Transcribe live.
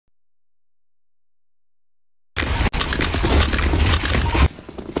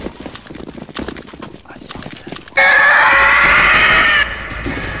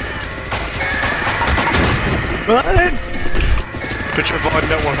Put your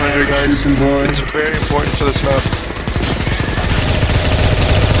volume at 100, guys. It's very important for this map.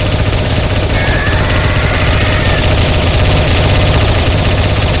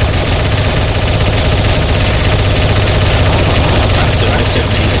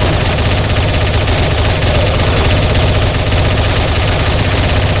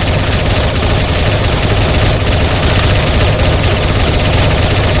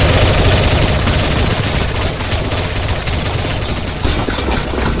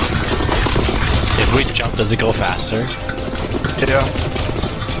 Does it go faster? Yeah.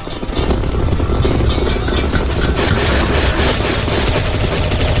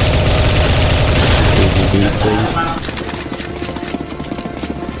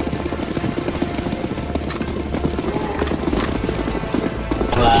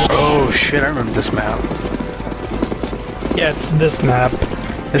 Oh shit, I remember this map. Yeah, it's this map.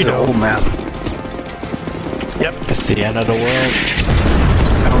 This is an old map. Yep. It's the end of the world.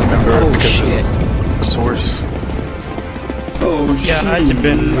 I don't remember. Oh shit. Source. Oh yeah, I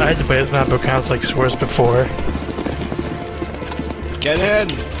had to play this map accounts like Source before. Get in!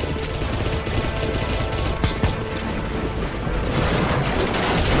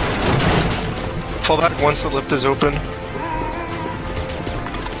 Fall back once the lift is open.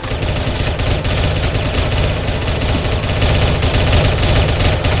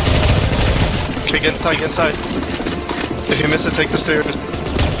 Okay, get inside, get inside. If you miss it, take the stairs.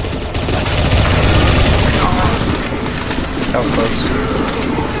 That was close.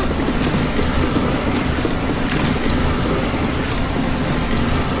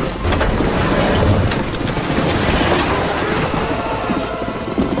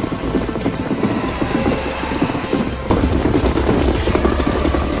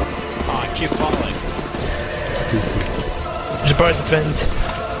 Oh, I keep falling. Just by the vent.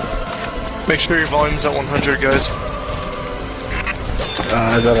 Make sure your volume's at 100, guys.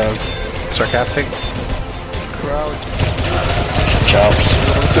 Is that a sarcastic? Crowd. Chops.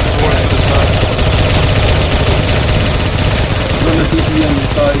 It's important for this map. Gonna be on the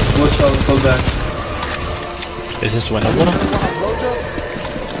side, watch out, fall back. Is this winnable?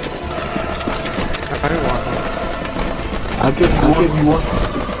 I'll give you one.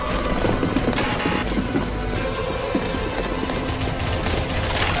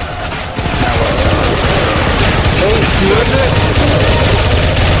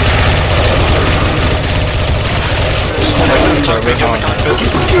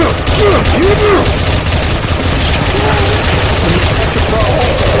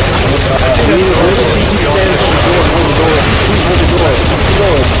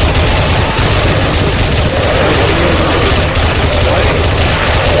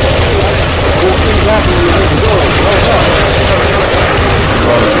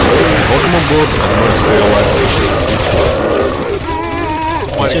 Welcome on board. I'm gonna stay alive.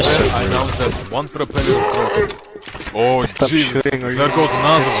 I announced that one propeller is broken. Oh, Jesus. There goes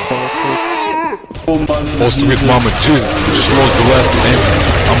another one. Also with mama, Jesus, we just lost the last name.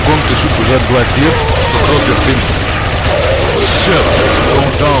 I'm going to shoot the red glass here, so cross your fingers. Shit,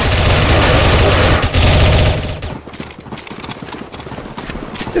 going down.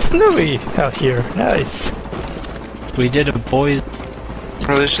 It's Louis out here. Nice. We did it, boys.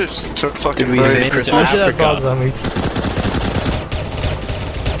 Bro, this shit's so fucking We bright. made it to Look at that Africa. bombs on me.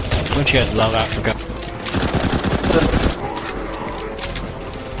 Don't you guys love Africa?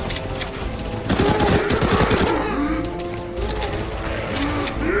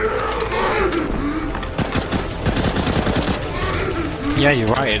 Yeah, you're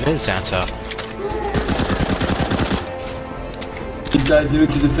right, it is Santa. You guys need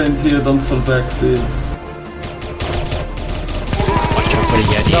to defend here, don't fall back, please. Watch out for the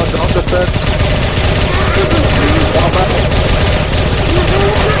Yeti. No, don't defend. Watch out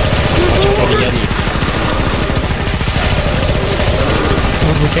for the Yeti.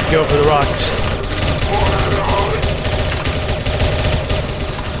 We can't go over the rocks.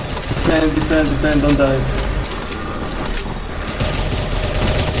 Defend, don't die.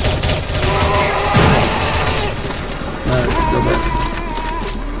 Nice, go back.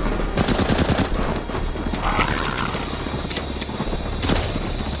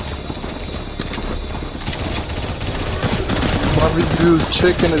 Barbecue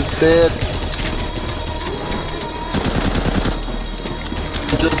chicken is dead.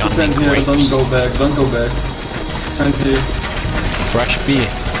 Just defend here, don't go back, don't go back. Defend here. Fresh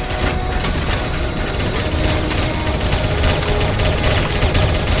beef.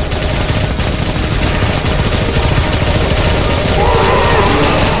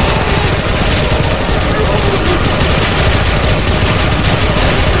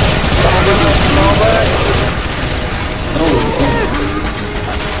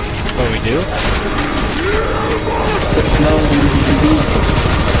 do? That's now what you can do.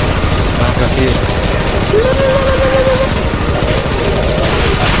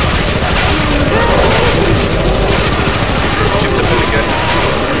 Keep the bit again.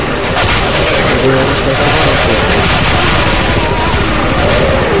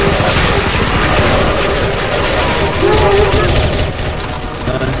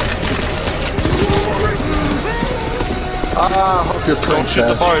 Hope you're playing Don't shoot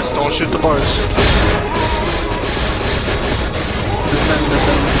the bars, don't shoot the bars.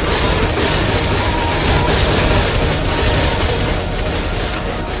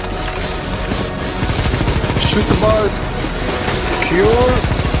 Shoot the bar. Cure.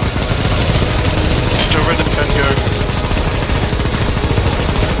 Shoot over the defend here.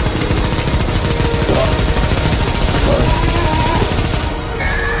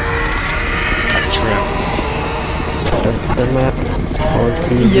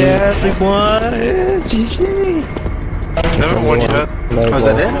 Yes, we won! GG! Haven't won yet. Was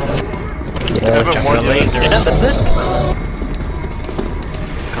that it? Haven't won yet. Laser. That's it?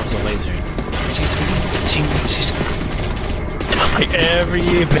 Comes a laser. Like every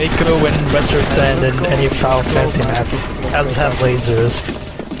Mako and Retro Stand and any Final Fantasy map has to have lasers.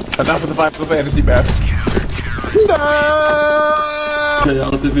 Enough with the Final Fantasy maps. Okay,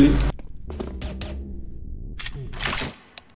 I'll defeat.